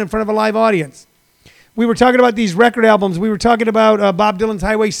not done in front of a live audience. We were talking about these record albums. We were talking about Bob Dylan's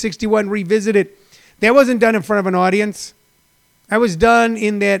Highway 61 Revisited. That wasn't done in front of an audience. That was done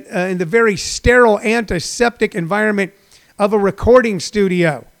in the very sterile, antiseptic environment of a recording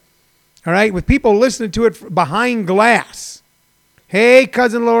studio. All right, with people listening to it behind glass. Hey,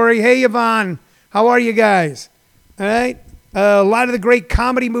 Cousin Lori. Hey, Yvonne. How are you guys? All right. A lot of the great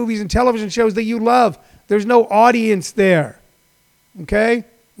comedy movies and television shows that you love, there's no audience there. Okay?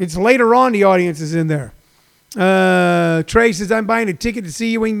 It's later on the audience is in there. Trey says, I'm buying a ticket to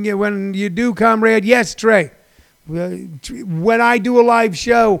see you when you do, comrade. Yes, Trey. When I do a live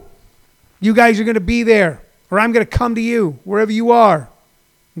show, you guys are going to be there, or I'm going to come to you wherever you are.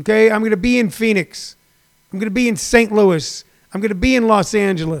 Okay? I'm going to be in Phoenix. I'm going to be in St. Louis. I'm going to be in Los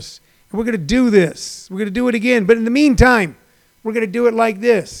Angeles. And we're going to do this. We're going to do it again. But in the meantime, we're going to do it like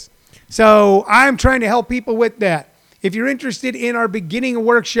this. So I'm trying to help people with that. If you're interested in our beginning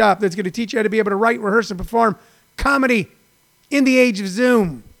workshop that's going to teach you how to be able to write, rehearse, and perform comedy in the age of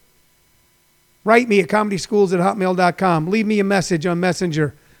Zoom, write me at comedyschools@hotmail.com. Leave me a message on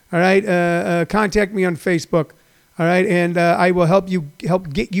Messenger. All right. Contact me on Facebook. All right. And I will help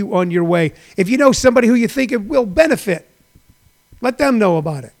get you on your way. If you know somebody who you think it will benefit, let them know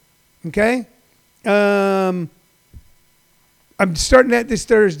about it. Okay. I'm starting that this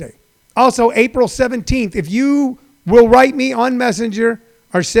Thursday. Also, April 17th, if you will write me on Messenger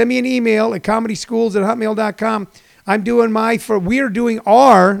or send me an email at comedyschools@hotmail.com,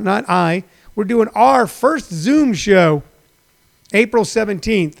 we're doing our first Zoom show, April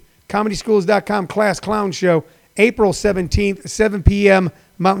 17th, comedyschools.com class clown show, April 17th, 7 p.m.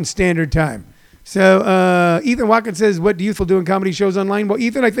 Mountain Standard Time. So Ethan Watkins says, what do youthful do in comedy shows online? Well,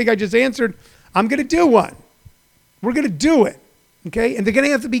 Ethan, I think I just answered. I'm going to do one. We're going to do it. Okay? And they're going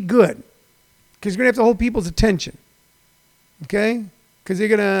to have to be good because you're going to have to hold people's attention. Okay? Because it's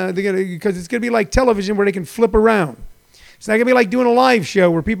going to be like television where they can flip around. It's not going to be like doing a live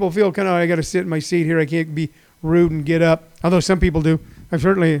show where people feel kind of, I got to sit in my seat here. I can't be rude and get up. Although some people do. I've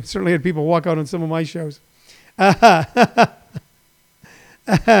certainly had people walk out on some of my shows. But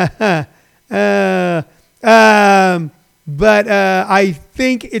I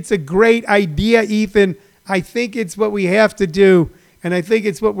think it's a great idea, Ethan. I think it's what we have to do. And I think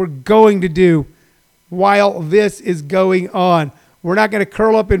it's what we're going to do while this is going on. We're not going to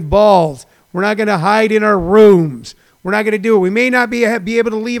curl up in balls. We're not going to hide in our rooms. We're not going to do it. We may not be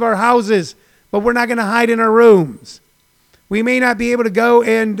able to leave our houses, but we're not going to hide in our rooms. We may not be able to go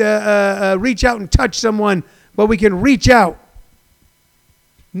and reach out and touch someone, but we can reach out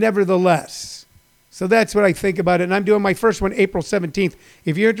nevertheless. So that's what I think about it. And I'm doing my first one April 17th.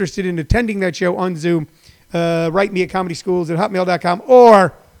 If you're interested in attending that show on Zoom, write me at comedyschools@hotmail.com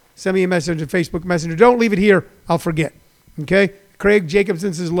or send me a message on Facebook Messenger. Don't leave it here. I'll forget. Okay? Craig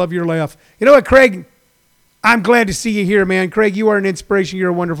Jacobson says, love your laugh. You know what, Craig? I'm glad to see you here, man. Craig, you are an inspiration. You're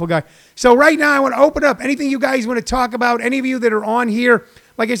a wonderful guy. So right now I want to open up anything you guys want to talk about, any of you that are on here.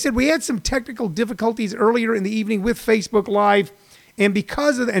 Like I said, we had some technical difficulties earlier in the evening with Facebook Live. And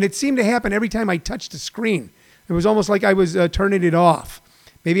because of that, and it seemed to happen every time I touched the screen. It was almost like I was turning it off.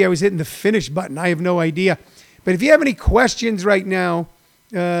 Maybe I was hitting the finish button. I have no idea. But if you have any questions right now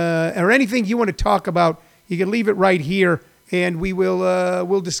or anything you want to talk about, you can leave it right here and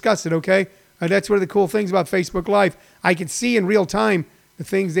we'll discuss it, okay? That's one of the cool things about Facebook Live. I can see in real time the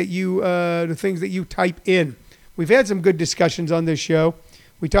things that you type in. We've had some good discussions on this show.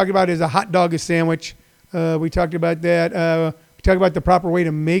 We talked about is a hot dog a sandwich. We talked about that. We talked about the proper way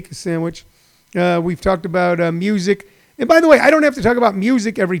to make a sandwich. We've talked about music. And by the way, I don't have to talk about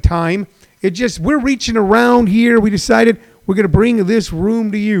music every time. We're reaching around here. We decided we're going to bring this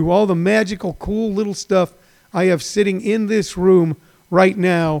room to you. All the magical, cool little stuff I have sitting in this room right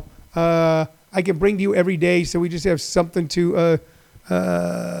now. I can bring to you every day. So we just have something to.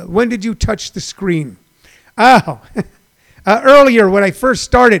 When did you touch the screen? Oh, earlier when I first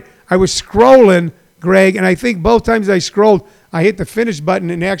started, I was scrolling, Greg, and I think both times I scrolled, I hit the finish button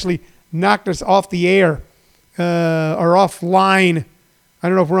and actually knocked us off the air or offline. I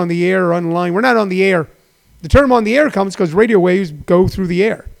don't know if we're on the air or online. We're not on the air. The term on the air comes because radio waves go through the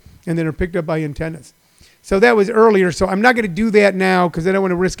air and then are picked up by antennas. So that was earlier. So I'm not going to do that now because I don't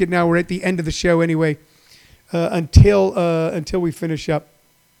want to risk it now. We're at the end of the show anyway until we finish up.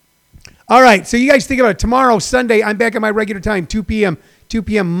 All right. So you guys think about it. Tomorrow, Sunday, I'm back at my regular time, 2 p.m.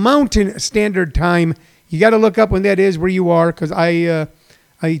 Mountain Standard Time. You got to look up when that is where you are because I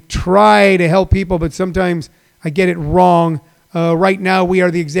try to help people, but sometimes I get it wrong. Right now, we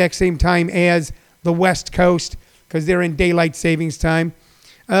are the exact same time as the West Coast because they're in daylight savings time.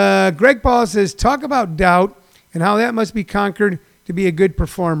 Greg Paul says, talk about doubt and how that must be conquered to be a good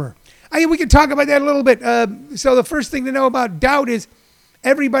performer. We can talk about that a little bit. So the first thing to know about doubt is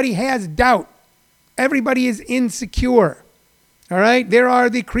everybody has doubt. Everybody is insecure. All right? There are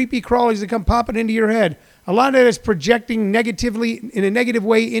the creepy crawlies that come popping into your head. A lot of that is projecting negatively in a negative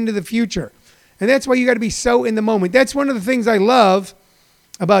way into the future. And that's why you got to be so in the moment. That's one of the things I love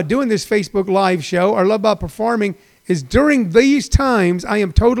about doing this Facebook Live show, or love about performing, is during these times, I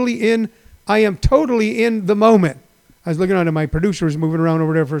am totally in the moment. I was looking at my producer was moving around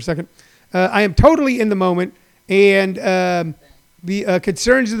over there for a second. I am totally in the moment, and the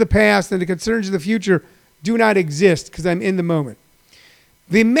concerns of the past and the concerns of the future do not exist because I'm in the moment.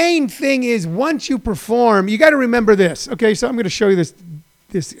 The main thing is once you perform, you got to remember this. Okay, so I'm going to show you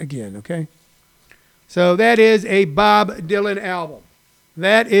this again, okay? So that is a Bob Dylan album.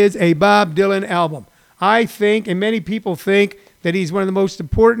 That is a Bob Dylan album. I think, and many people think, that he's one of the most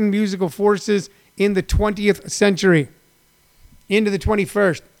important musical forces in the 20th century, into the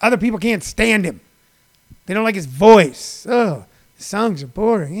 21st. Other people can't stand him. They don't like his voice. Oh, the songs are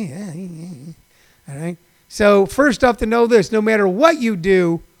boring. All right? So first off, to know this, no matter what you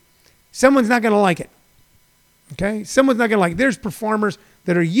do, someone's not going to like it. Okay? Someone's not going to like it. There's performers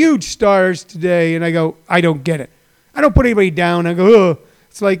that are huge stars today, and I go, I don't get it. I don't put anybody down. I go, oh.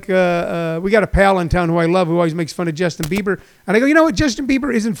 It's like we got a pal in town who I love who always makes fun of Justin Bieber. And I go, you know what? Justin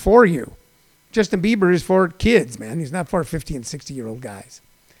Bieber isn't for you. Justin Bieber is for kids, man. He's not for 50 and 60-year-old guys.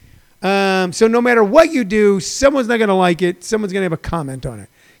 So no matter what you do, someone's not going to like it. Someone's going to have a comment on it.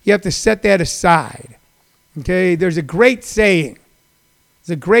 You have to set that aside. Okay? There's a great saying.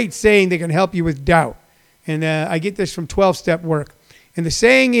 There's a great saying that can help you with doubt. And I get this from 12-step work. And the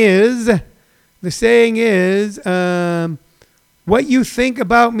saying is, what you think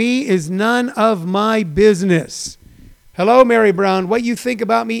about me is none of my business. Hello, Mary Brown. What you think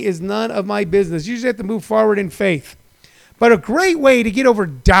about me is none of my business. You just have to move forward in faith. But a great way to get over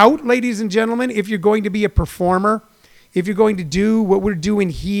doubt, ladies and gentlemen, if you're going to be a performer, if you're going to do what we're doing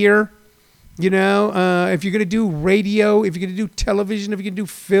here, if you're going to do radio, if you're going to do television, if you're going to do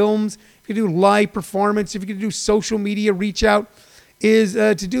films, if you're going to do live performance, if you're going to do social media reach out, is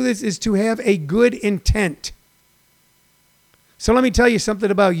to do this is to have a good intent. So let me tell you something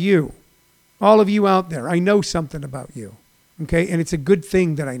about you. All of you out there, I know something about you, okay? And it's a good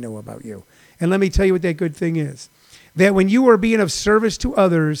thing that I know about you. And let me tell you what that good thing is. That when you are being of service to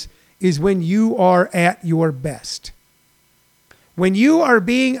others is when you are at your best. When you are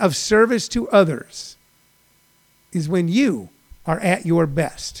being of service to others is when you are at your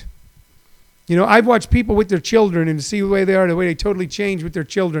best. I've watched people with their children and to see the way they are, the way they totally change with their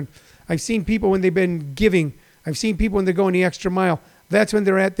children. I've seen people when they've been giving. I've seen people when they're going the extra mile. That's when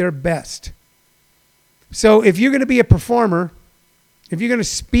they're at their best. So if you're going to be a performer, if you're going to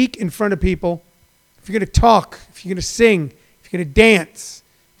speak in front of people, if you're going to talk, if you're going to sing, if you're going to dance,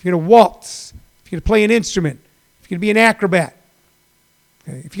 if you're going to waltz, if you're going to play an instrument, if you're going to be an acrobat,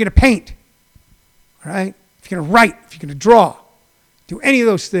 okay, if you're going to paint, all right, if you're going to write, if you're going to draw, do any of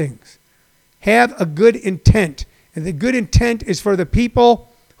those things. Have a good intent. And the good intent is for the people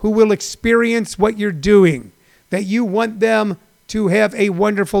who will experience what you're doing. That you want them to have a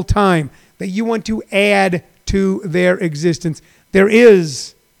wonderful time, that you want to add to their existence. There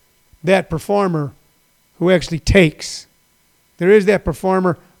is that performer who actually takes. There is that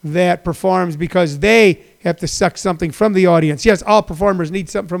performer that performs because they have to suck something from the audience. Yes, all performers need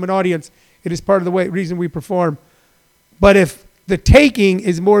something from an audience. It is part of the reason we perform. But if the taking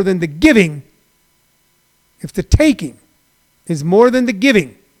is more than the giving, if the taking is more than the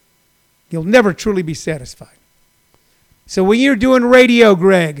giving, you'll never truly be satisfied. So when you're doing radio,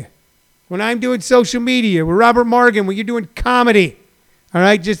 Greg, when I'm doing social media, with Robert Morgan, when you're doing comedy, all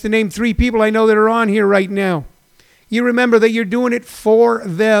right, just to name 3 people I know that are on here right now, You remember that you're doing it for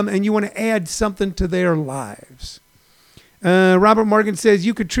them and you want to add something to their lives. Robert Morgan says,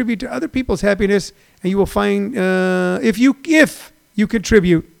 you contribute to other people's happiness and you will find, if you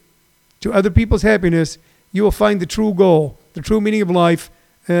contribute to other people's happiness, you will find the true goal, the true meaning of life,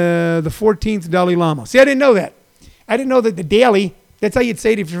 the 14th Dalai Lama. See, I didn't know that. I didn't know that the Dalai, that's how you'd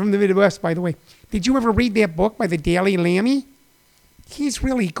say it if you're from the Midwest, by the way. Did you ever read that book by the Dalai Lama? He's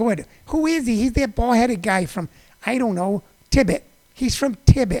really good. Who is he? He's that bald-headed guy from, I don't know, Tibet. He's from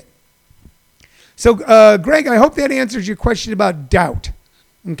Tibet. So, Greg, I hope that answers your question about doubt.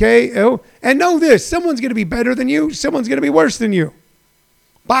 Okay? Oh, and know this, someone's going to be better than you, someone's going to be worse than you.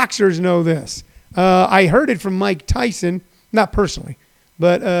 Boxers know this. I heard it from Mike Tyson, not personally,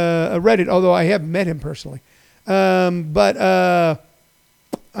 but I read it, although I have met him personally. Read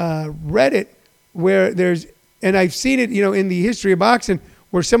it where there's, and I've seen it, in the history of boxing,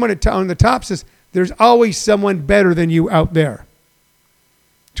 where someone on the top says, there's always someone better than you out there.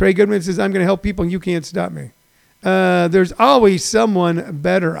 Trey Goodman says, I'm going to help people and you can't stop me. There's always someone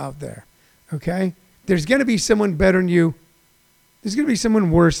better out there, okay? There's going to be someone better than you. There's going to be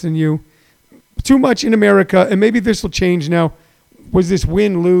someone worse than you. Too much in America, and maybe this will change now. Was this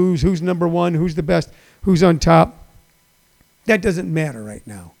win-lose? Who's number one? Who's the best? Who's on top? That doesn't matter right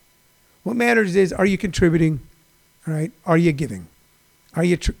now. What matters is, are you contributing? All right? Are you giving? Are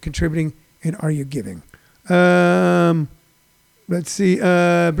you contributing, and are you giving? Let's see.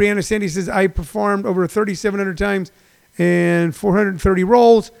 Brianna Sandy says, I performed over 3,700 times and 430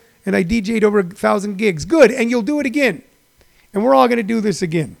 roles, and I DJ'd over 1,000 gigs. Good, and you'll do it again. And we're all going to do this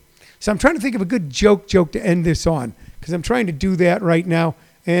again. So I'm trying to think of a good joke to end this on, because I'm trying to do that right now.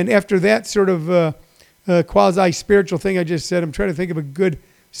 And after that sort of quasi-spiritual thing I just said, I'm trying to think of a good,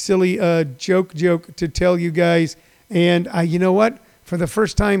 silly joke to tell you guys. And you know what? For the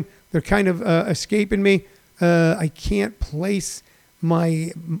first time, they're kind of escaping me. I can't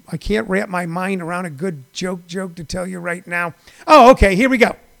wrap my mind around a good joke to tell you right now. Oh, okay, here we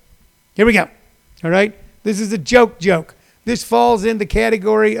go. All right? This is a joke. This falls in the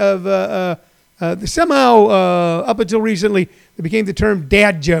category of somehow up until recently, it became the term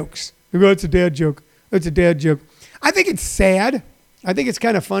dad jokes. It's a dad joke. It's a dad joke. I think it's sad. I think it's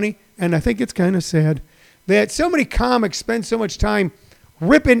kind of funny, and I think it's kind of sad that so many comics spend so much time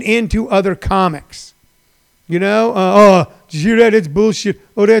ripping into other comics. Did you hear that? It's bullshit.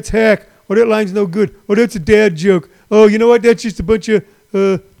 Oh, that's hack. Oh, that line's no good. Oh, that's a dad joke. Oh, you know what? That's just a bunch of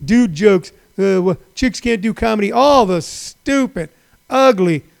dude jokes. Chicks can't do comedy. All the stupid,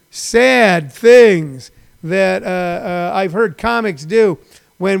 ugly, sad things that I've heard comics do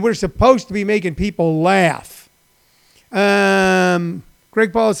when we're supposed to be making people laugh.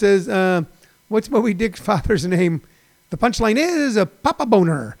 Greg Paul says, what's Moby Dick's father's name? The punchline is a Papa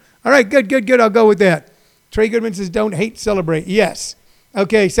Boner. All right, good. I'll go with that. Trey Goodman says, don't hate, celebrate. Yes.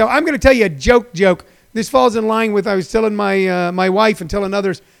 Okay, so I'm going to tell you a joke. This falls in line with, I was telling my wife and telling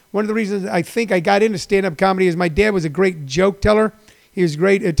others, one of the reasons I think I got into stand-up comedy is my dad was a great joke teller. He was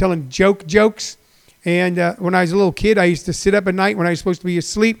great at telling jokes. And when I was a little kid, I used to sit up at night when I was supposed to be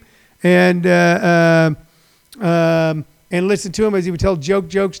asleep and listen to him as he would tell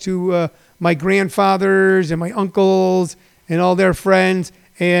jokes to my grandfathers and my uncles and all their friends.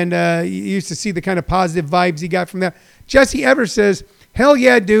 And you used to see the kind of positive vibes he got from that. Jesse Evers says, hell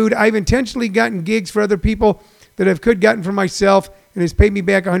yeah, dude. I've intentionally gotten gigs for other people that I could gotten for myself and has paid me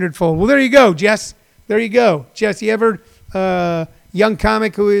back 100-fold. Well, there you go, Jess. There you go. Jesse Evers, young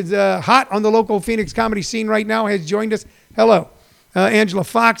comic who is hot on the local Phoenix comedy scene right now, has joined us. Hello. Angela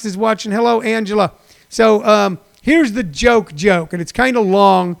Fox is watching. Hello, Angela. So here's the joke, and it's kind of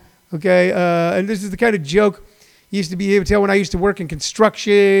long, okay? And this is the kind of joke you used to be able to tell when I used to work in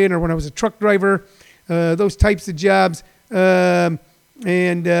construction or when I was a truck driver, those types of jobs. And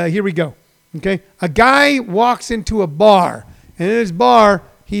here we go, okay? A guy walks into a bar, and in his bar,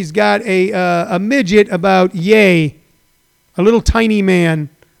 he's got a midget about yay, a little tiny man,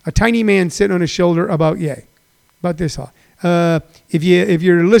 sitting on his shoulder about yay, about this high. If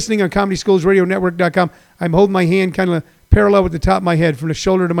you're listening on ComedySchoolsRadioNetwork.com, I'm holding my hand kind of parallel with the top of my head, from the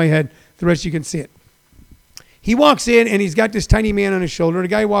shoulder to my head. The rest you can see it. He walks in, and he's got this tiny man on his shoulder. And the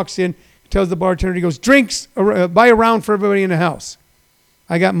guy walks in, tells the bartender, he goes, drinks, buy a round for everybody in the house.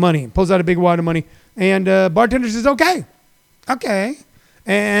 I got money. Pulls out a big wad of money. And bartender says, okay.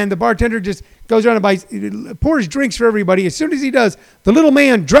 And the bartender just goes around and pours drinks for everybody. As soon as he does, the little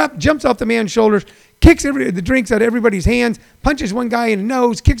man jumps off the man's shoulders, kicks the drinks out of everybody's hands, punches one guy in the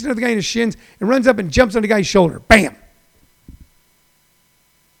nose, kicks another guy in the shins, and runs up and jumps on the guy's shoulder. Bam!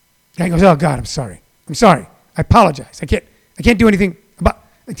 The guy goes, oh, God, I'm sorry. I apologize. I can't do anything about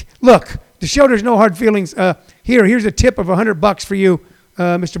it. Look, the show, there's no hard feelings. here's a tip of $100 for you,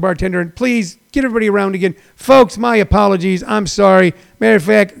 Mr. Bartender, and please get everybody around again. Folks, my apologies. I'm sorry. Matter of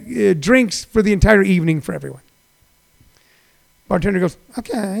fact, drinks for the entire evening for everyone. Bartender goes,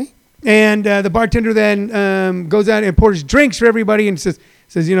 okay. And the bartender then goes out and pours drinks for everybody and says,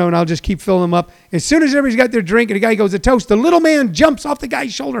 and I'll just keep filling them up. As soon as everybody's got their drink and the guy goes to toast, the little man jumps off the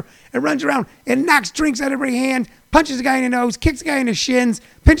guy's shoulder and runs around and knocks drinks out of everybody's hand, punches the guy in the nose, kicks the guy in the shins,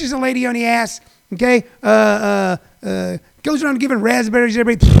 pinches a lady on the ass, okay? Goes around giving raspberries to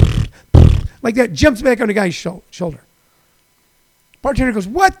everybody, like that, jumps back on the guy's shoulder. Bartender goes,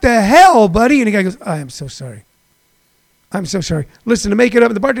 what the hell, buddy? And the guy goes, I am so sorry. I'm so sorry. Listen, to make it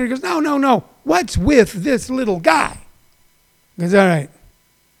up, the bartender goes, no. What's with this little guy? He goes, all right.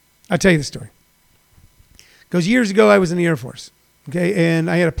 I'll tell you the story. Because years ago, I was in the Air Force, okay? And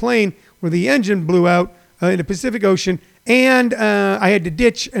I had a plane where the engine blew out in the Pacific Ocean, and I had to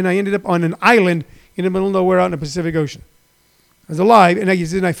ditch, and I ended up on an island in the middle of nowhere out in the Pacific Ocean. I was alive, and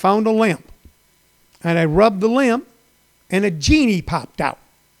I found a lamp. And I rubbed the lamp, and a genie popped out.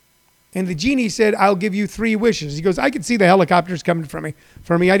 And the genie said, I'll give you 3 wishes. He goes, I could see the helicopters coming for me.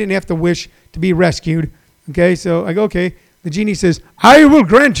 I didn't have to wish to be rescued. Okay, so I go, okay. The genie says, I will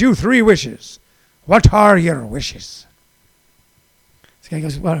grant you 3 wishes. What are your wishes? This guy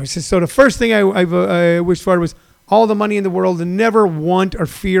goes, well, he says, so the first thing I wished for was all the money in the world and never want or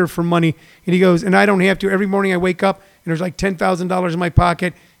fear for money. And he goes, and I don't have to. Every morning I wake up and there's like $10,000 in my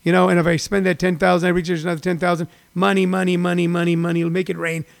pocket, and if I spend that $10,000, I reach there's another $10,000. Money. Make it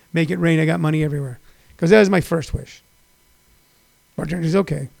rain. I got money everywhere. Because that was my first wish. Bartender goes,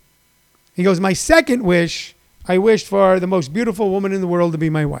 okay. He goes, my second wish, I wished for the most beautiful woman in the world to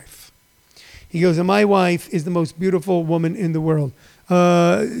be my wife. He goes, and my wife is the most beautiful woman in the world.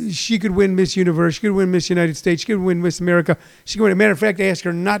 She could win Miss Universe. She could win Miss United States. She could win Miss America. She could win. As a matter of fact, I asked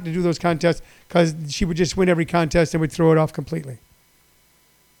her not to do those contests because she would just win every contest and would throw it off completely.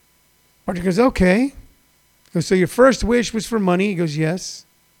 Bartender goes, okay. He goes, so your first wish was for money? He goes, yes.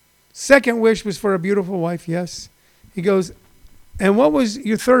 Second wish was for a beautiful wife? Yes. He goes, and what was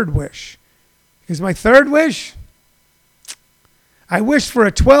your third wish? He goes, my third wish? I wished for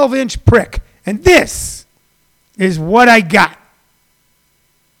a 12-inch prick, and this is what I got.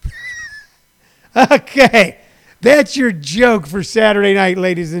 Okay, that's your joke for Saturday night,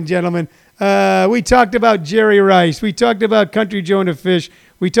 ladies and gentlemen. We talked about Jerry Rice. We talked about Country Joe and the Fish.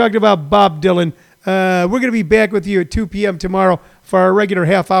 We talked about Bob Dylan. We're going to be back with you at 2 p.m. tomorrow for our regular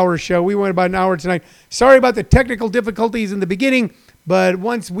half-hour show. We went about an hour tonight. Sorry about the technical difficulties in the beginning, but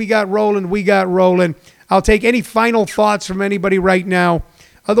once we got rolling, we got rolling. I'll take any final thoughts from anybody right now.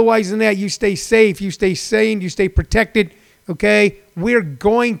 Otherwise than that, you stay safe, you stay sane, you stay protected, okay? We're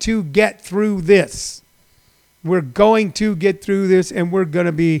going to get through this. We're going to get through this, and we're going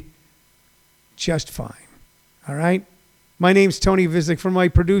to be just fine, all right? My name's Tony Visick. For my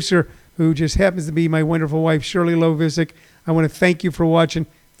producer, who just happens to be my wonderful wife, Shirley Lowe Visick, I want to thank you for watching.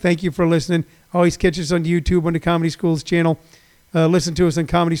 Thank you for listening. Always catch us on YouTube on the Comedy Schools channel. Listen to us on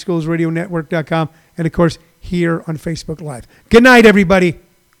ComedySchoolsRadioNetwork.com. And, of course, here on Facebook Live. Good night, everybody.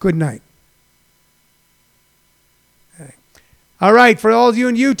 Good night. All right, for all of you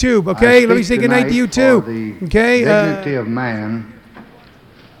on YouTube, okay? Let me say good night to you, too. The okay? dignity of man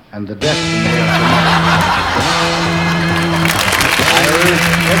and the destiny of democracy. I urge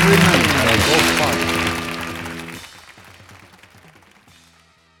every man